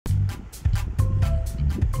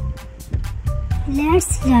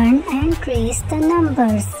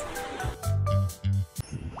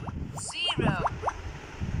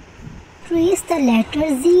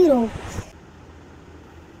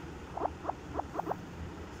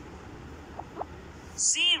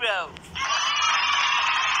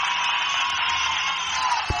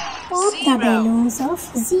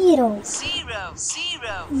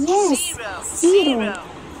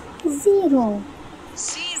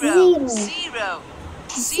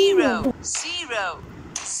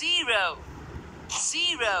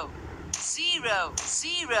zero, zero,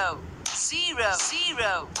 zero, zero,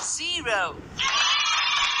 zero, zero.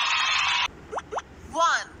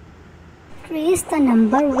 1, Trace the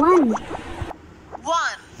number 1. 1,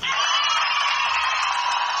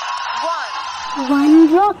 1,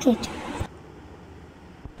 1 rocket.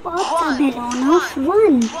 Pop the One, balloon of 1.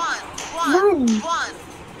 1, 1,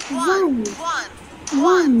 1,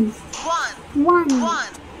 1, 1, 1, 1, 1,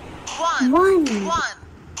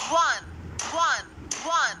 1, 1,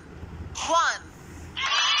 1. 1,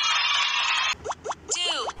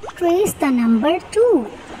 2, Trace the number 2.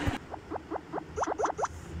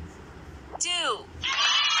 2,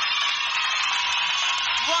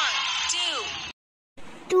 1,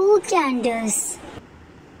 2 candles.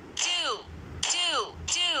 2, 2,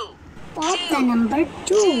 2, Pop the number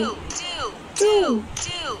 2. 2, 2,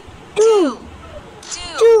 2,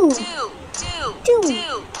 2, 2,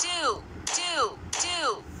 2,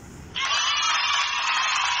 2.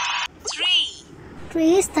 3,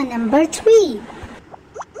 Trace the number 3.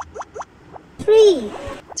 3,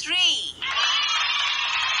 3,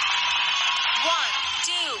 1,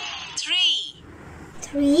 2, 3,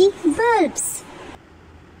 3 bulbs.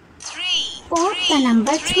 3, Pop the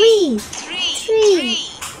number 3. 3,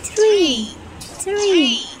 3,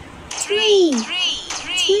 3, 3, 3.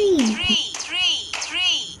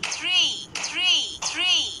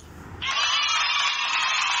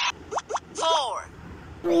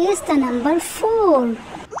 Trace the number 4.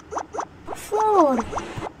 4,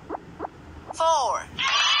 4, 1,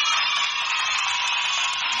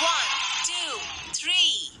 2, 3,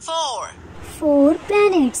 4, 4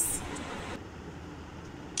 planets.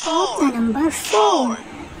 Pop the number 4.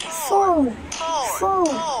 4, 4,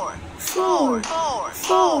 4, 4,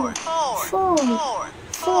 4,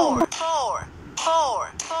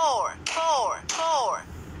 4.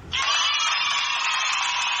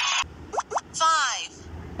 5,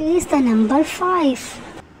 Trace the number 5.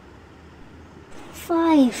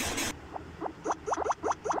 5,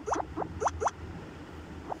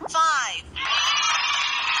 5,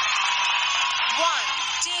 1,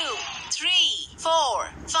 2, 3, 4,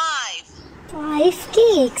 5, 5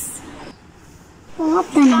 cakes. Pop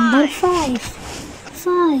the number 5.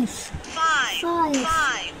 5, 5, 5,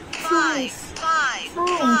 5, 5,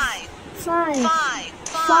 5, 5, 5,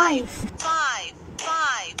 5, 5,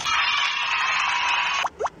 5,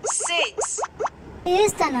 6,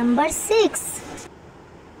 Trace the number 6.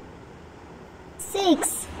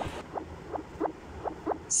 6,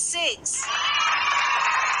 6,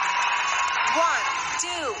 1,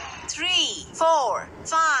 2, 3, 4,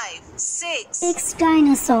 5, 6, 6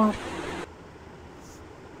 dinosaur.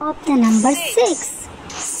 Pop the number 6.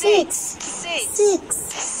 6, 6, 6,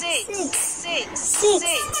 6, 6,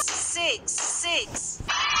 6, 6,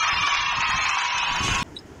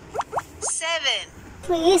 7,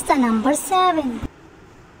 Trace the number 7.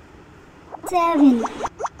 7,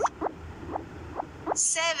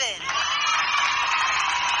 7,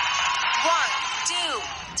 1, 2,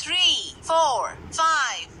 3, 4,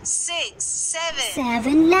 5, 6, 7,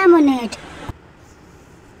 7 lemonade.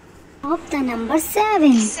 Pop the number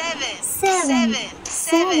 7. 7, 7,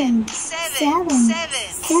 7, 7, 7,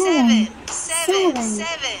 7, 7,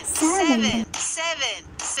 7, 7,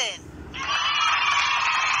 7,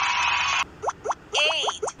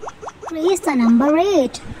 8, Trace the number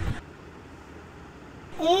 8.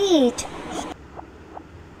 8, 8,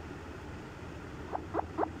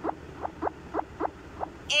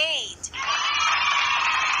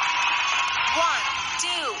 1, 2,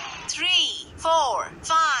 3, 4,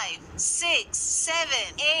 5, 6, 7,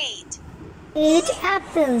 8, 8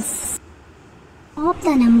 apples. Pop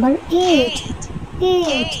the number 8. 8,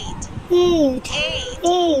 8, 8,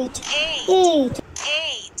 8, 8.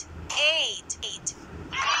 8, 8,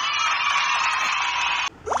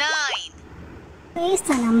 9, Trace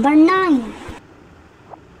the number 9.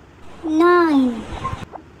 9, 9,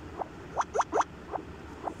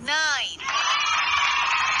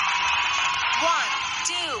 1,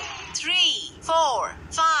 2, 3, 4,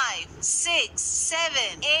 5, 6,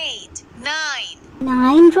 7, 8, 9,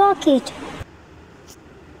 9 rocket.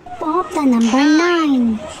 Pop the number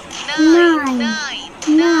 9. 9, 9,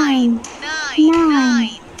 9, 9, 9,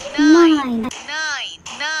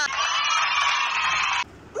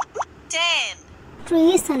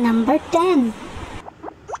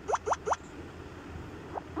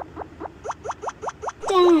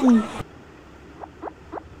 10. 10.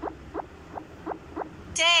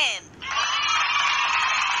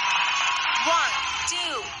 1, 2,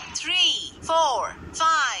 3, 4,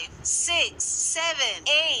 5, 6, 7,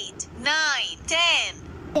 8, 9, 10.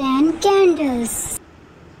 10 candles.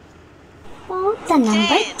 Oh, the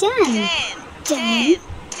number 10. 10,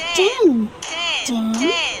 10, 10, 10,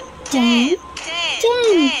 10, 10,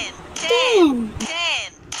 10.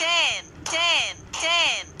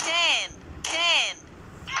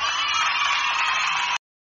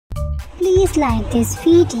 Please like this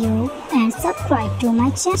video and subscribe to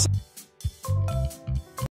my channel.